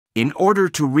In order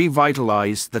to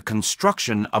revitalize the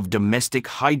construction of domestic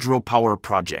hydropower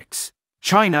projects,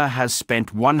 China has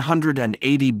spent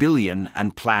 $180 billion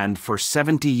and planned for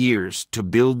 70 years to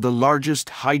build the largest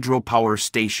hydropower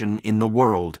station in the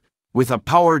world, with a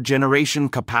power generation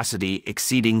capacity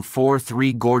exceeding 4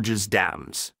 Three Gorges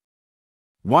Dams.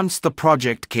 Once the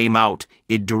project came out,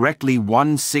 it directly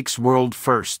won 6 world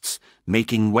firsts,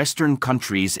 making Western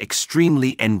countries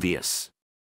extremely envious.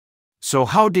 So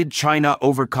how did China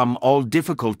overcome all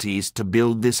difficulties to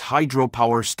build this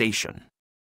hydropower station?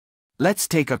 Let's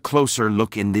take a closer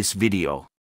look in this video.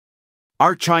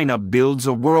 Our China builds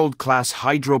a world-class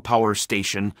hydropower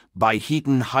station,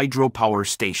 Baihetan Hydropower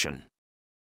Station.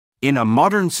 In a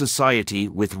modern society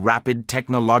with rapid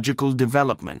technological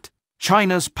development,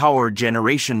 China's power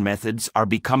generation methods are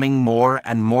becoming more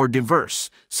and more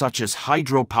diverse, such as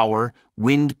hydropower,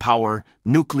 wind power,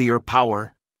 nuclear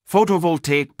power,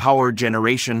 photovoltaic power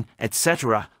generation,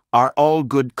 etc., are all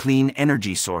good clean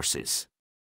energy sources.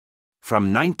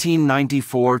 From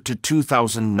 1994 to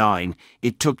 2009,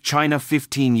 it took China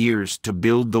 15 years to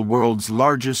build the world's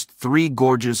largest Three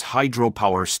Gorges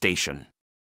Hydropower Station.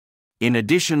 In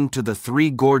addition to the Three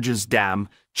Gorges Dam,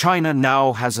 China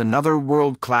now has another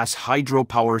world-class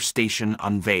hydropower station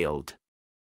unveiled.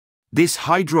 This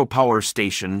hydropower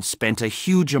station spent a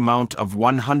huge amount of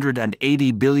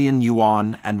 180 billion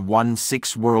yuan and won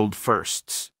 6 world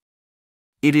firsts.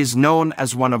 It is known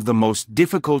as one of the most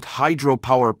difficult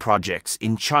hydropower projects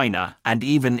in China and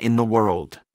even in the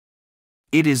world.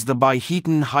 It is the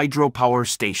Baihetan Hydropower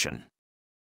Station.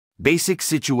 Basic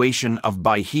situation of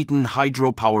Baihetan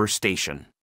Hydropower Station.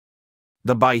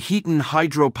 The Baihetan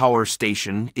Hydropower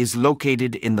Station is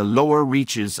located in the lower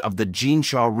reaches of the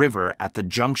Jinsha River at the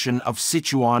junction of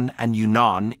Sichuan and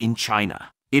Yunnan in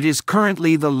China. It is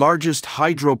currently the largest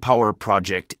hydropower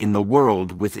project in the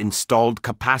world with installed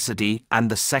capacity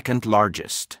and the second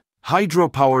largest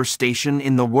hydropower station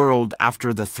in the world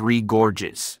after the Three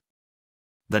Gorges.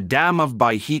 The dam of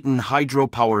Baihetan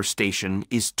Hydropower Station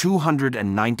is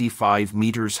 295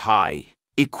 meters high,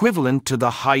 equivalent to the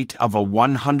height of a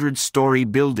 100-story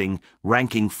building,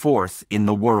 ranking 4th in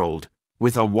the world,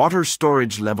 with a water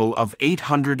storage level of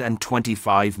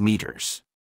 825 meters.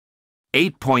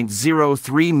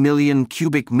 8.03 million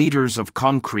cubic meters of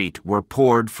concrete were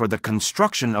poured for the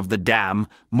construction of the dam,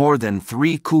 more than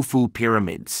 3 Khufu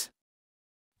pyramids.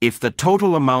 If the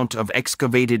total amount of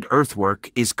excavated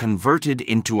earthwork is converted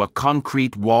into a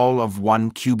concrete wall of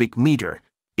 1 cubic meter,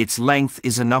 its length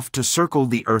is enough to circle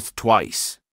the Earth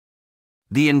twice.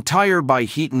 The entire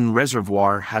Baihetan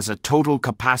reservoir has a total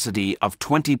capacity of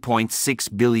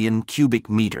 20.6 billion cubic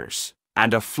meters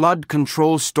and a flood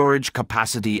control storage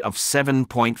capacity of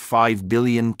 7.5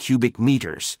 billion cubic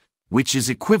meters, which is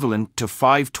equivalent to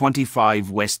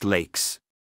 525 West Lakes.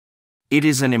 It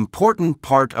is an important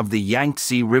part of the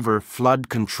Yangtze River flood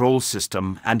control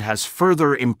system and has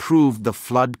further improved the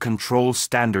flood control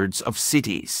standards of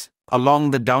cities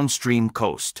along the downstream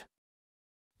coast.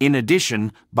 In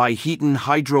addition, Baihetan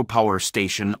Hydropower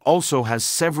Station also has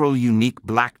several unique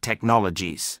black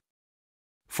technologies.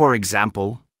 For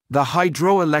example, the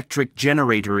hydroelectric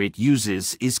generator it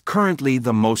uses is currently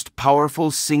the most powerful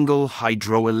single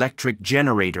hydroelectric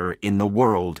generator in the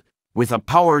world, with a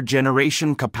power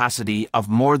generation capacity of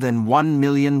more than 1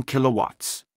 million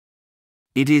kilowatts.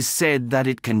 It is said that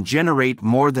it can generate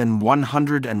more than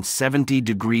 170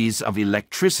 degrees of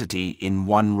electricity in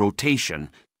one rotation,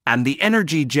 and the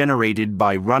energy generated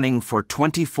by running for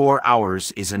 24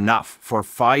 hours is enough for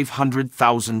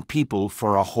 500,000 people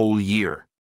for a whole year.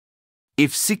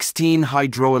 If 16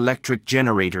 hydroelectric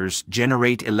generators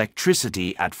generate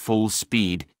electricity at full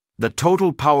speed, the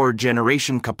total power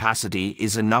generation capacity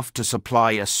is enough to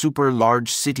supply a super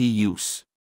large city use.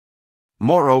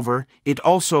 Moreover, it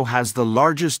also has the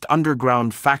largest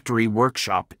underground factory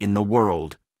workshop in the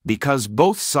world, because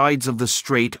both sides of the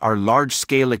strait are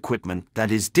large-scale equipment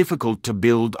that is difficult to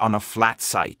build on a flat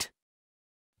site.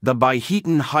 The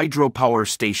Baihetan Hydropower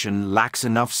Station lacks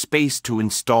enough space to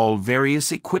install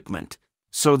various equipment,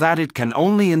 so that it can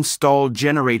only install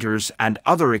generators and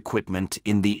other equipment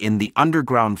in the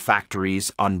underground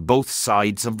factories on both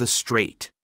sides of the strait.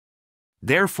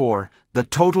 Therefore, the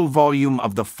total volume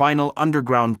of the final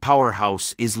underground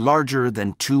powerhouse is larger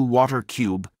than 2 Water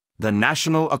Cube, the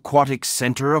National Aquatics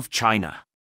Center of China.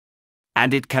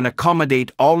 And it can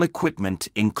accommodate all equipment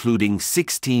including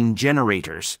 16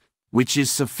 generators, which is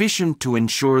sufficient to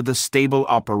ensure the stable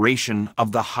operation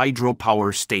of the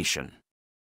hydropower station.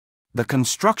 The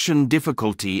construction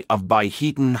difficulty of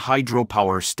Baihetan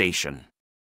Hydropower Station.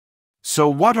 So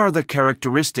what are the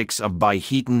characteristics of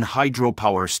Baihetan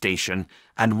Hydropower Station,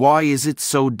 and why is it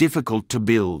so difficult to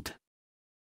build?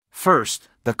 First,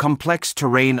 the complex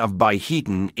terrain of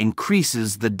Baihetan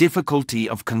increases the difficulty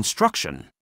of construction.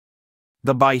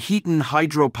 The Baihetan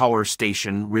Hydropower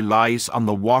Station relies on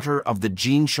the water of the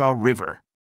Jinsha River.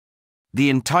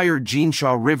 The entire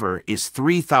Jinsha River is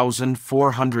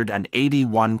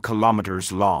 3,481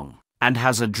 kilometers long and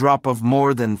has a drop of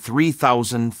more than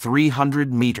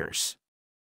 3,300 meters.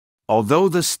 Although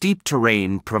the steep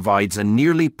terrain provides a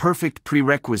nearly perfect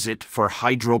prerequisite for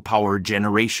hydropower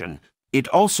generation, it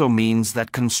also means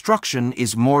that construction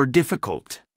is more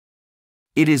difficult.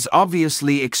 It is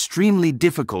obviously extremely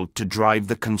difficult to drive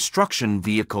the construction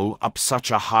vehicle up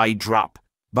such a high drop,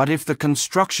 but if the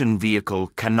construction vehicle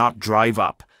cannot drive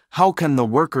up, how can the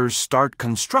workers start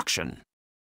construction?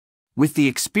 With the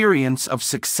experience of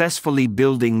successfully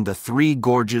building the Three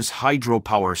Gorges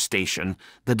Hydropower Station,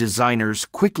 the designers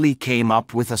quickly came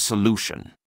up with a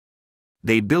solution.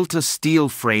 They built a steel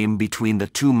frame between the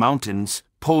two mountains,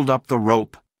 pulled up the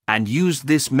rope, and used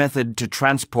this method to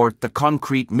transport the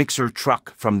concrete mixer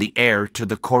truck from the air to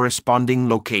the corresponding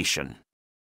location.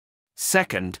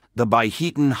 Second, the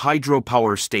Baihetan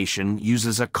Hydropower Station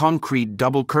uses a concrete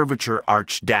double-curvature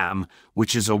arch dam,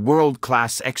 which is a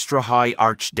world-class extra-high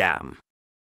arch dam.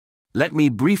 Let me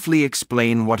briefly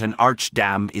explain what an arch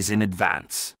dam is in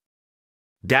advance.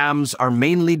 Dams are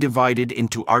mainly divided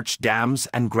into arch dams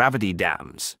and gravity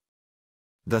dams.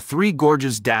 The Three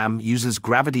Gorges Dam uses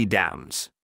gravity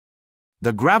dams.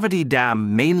 The gravity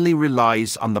dam mainly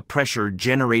relies on the pressure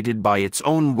generated by its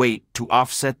own weight to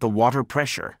offset the water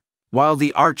pressure, while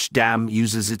the arch dam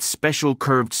uses its special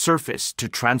curved surface to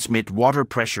transmit water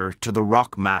pressure to the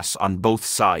rock mass on both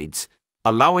sides,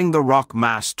 allowing the rock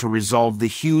mass to resolve the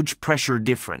huge pressure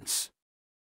difference.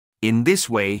 In this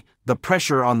way, the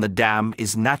pressure on the dam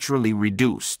is naturally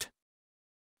reduced.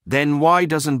 Then why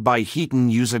doesn't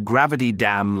Baihetan use a gravity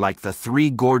dam like the Three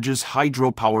Gorges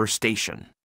Hydropower Station?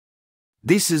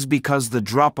 This is because the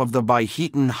drop of the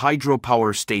Baihetan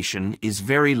Hydropower Station is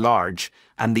very large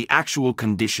and the actual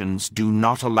conditions do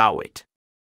not allow it.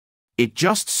 It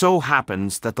just so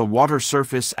happens that the water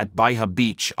surface at Baiha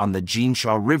Beach on the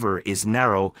Jinsha River is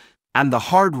narrow, and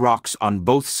the hard rocks on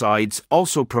both sides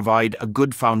also provide a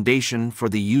good foundation for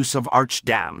the use of arch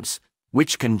dams,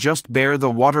 which can just bear the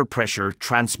water pressure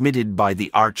transmitted by the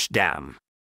arch dam.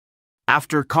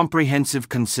 After comprehensive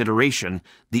consideration,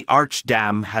 the arch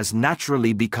dam has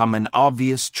naturally become an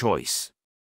obvious choice.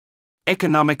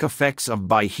 Economic effects of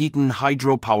Baihetan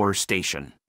Hydropower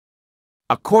Station.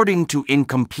 According to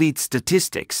incomplete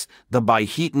statistics, the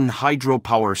Baihetan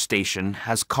Hydropower Station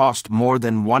has cost more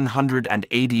than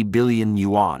 180 billion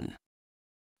yuan.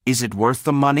 Is it worth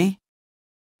the money?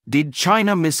 Did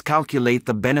China miscalculate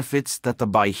the benefits that the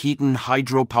Baihetan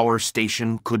Hydropower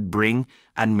Station could bring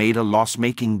and made a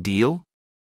loss-making deal?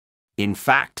 In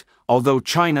fact, although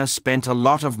China spent a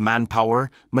lot of manpower,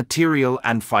 material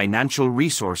and financial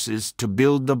resources to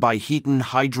build the Baihetan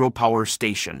Hydropower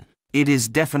Station, it is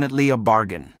definitely a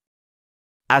bargain.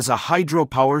 As a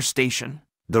hydropower station,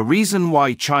 the reason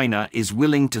why China is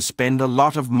willing to spend a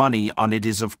lot of money on it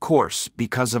is of course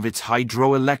because of its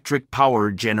hydroelectric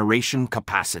power generation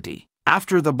capacity.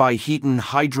 After the Baihetan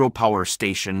Hydropower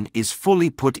Station is fully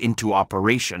put into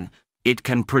operation, it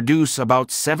can produce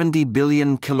about 70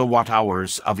 billion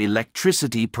kilowatt-hours of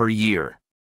electricity per year.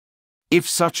 If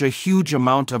such a huge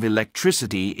amount of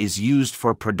electricity is used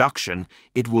for production,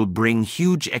 it will bring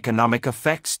huge economic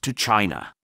effects to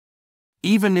China.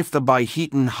 Even if the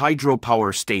Baihetan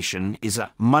Hydropower Station is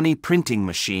a money-printing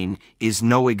machine, is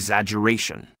no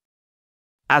exaggeration.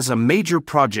 As a major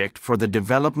project for the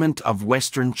development of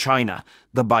Western China,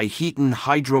 the Baihetan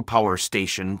Hydropower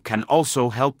Station can also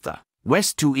help the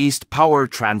west-to-east power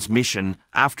transmission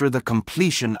after the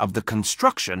completion of the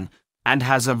construction, and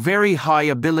has a very high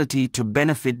ability to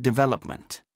benefit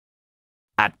development.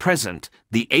 At present,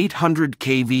 the 800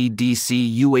 kV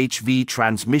DC UHV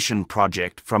transmission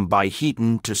project from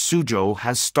Baihetan to Suzhou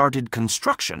has started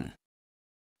construction.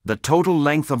 The total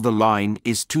length of the line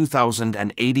is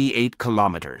 2,088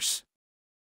 kilometers.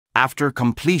 After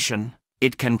completion,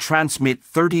 it can transmit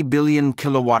 30 billion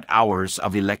kilowatt-hours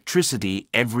of electricity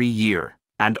every year,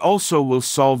 and also will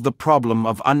solve the problem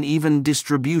of uneven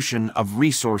distribution of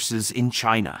resources in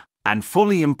China, and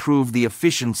fully improve the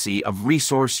efficiency of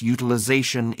resource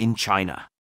utilization in China.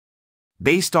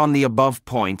 Based on the above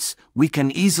points, we can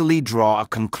easily draw a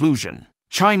conclusion.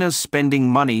 China's spending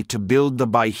money to build the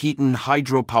Baihetan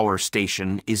Hydropower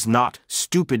Station is not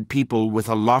stupid people with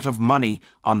a lot of money.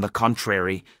 On the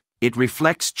contrary, it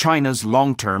reflects China's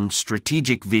long-term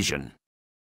strategic vision.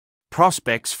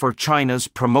 prospects for China's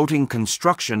promoting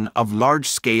construction of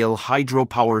large-scale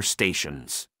hydropower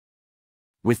stations.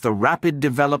 With the rapid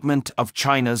development of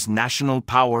China's national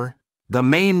power, the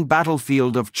main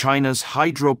battlefield of China's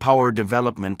hydropower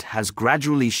development has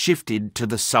gradually shifted to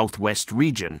the southwest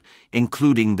region,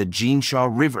 including the Jinsha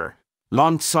River,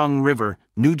 Lancang River,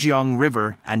 Nujiang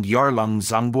River, and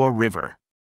Yarlung-Zangbo River.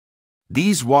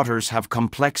 These waters have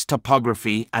complex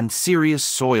topography and serious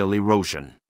soil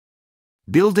erosion.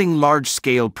 Building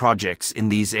large-scale projects in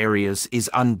these areas is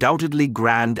undoubtedly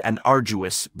grand and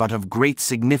arduous but of great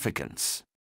significance.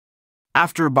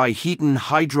 After Baihetan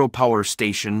Hydropower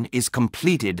Station is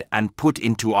completed and put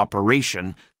into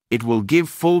operation, it will give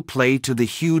full play to the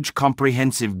huge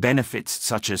comprehensive benefits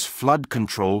such as flood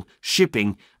control,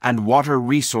 shipping, and water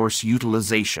resource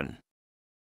utilization.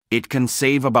 It can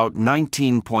save about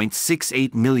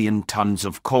 19.68 million tons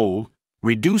of coal,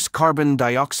 reduce carbon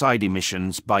dioxide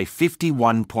emissions by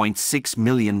 51.6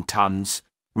 million tons,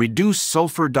 reduce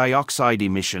sulfur dioxide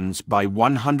emissions by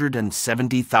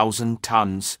 170,000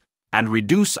 tons, and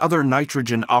reduce other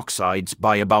nitrogen oxides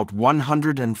by about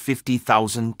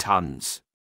 150,000 tons.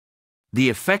 The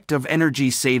effect of energy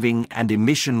saving and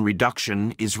emission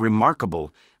reduction is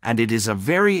remarkable, and it is a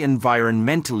very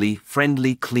environmentally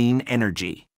friendly clean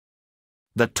energy.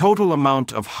 The total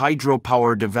amount of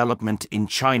hydropower development in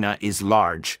China is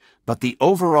large, but the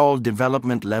overall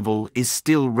development level is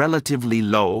still relatively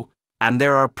low, and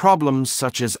there are problems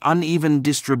such as uneven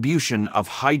distribution of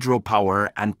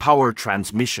hydropower and power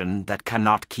transmission that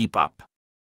cannot keep up.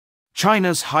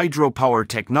 China's hydropower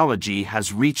technology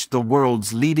has reached the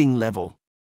world's leading level.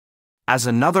 As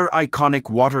another iconic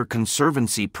water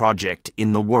conservancy project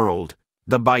in the world,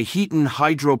 the Baihetan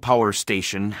Hydropower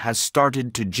Station has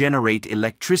started to generate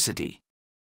electricity.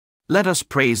 Let us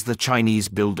praise the Chinese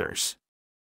builders.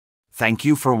 Thank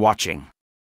you for watching.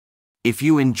 If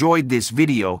you enjoyed this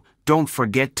video, don't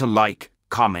forget to like,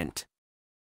 comment,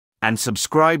 and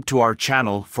subscribe to our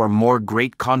channel for more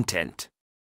great content.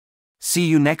 See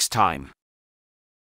you next time.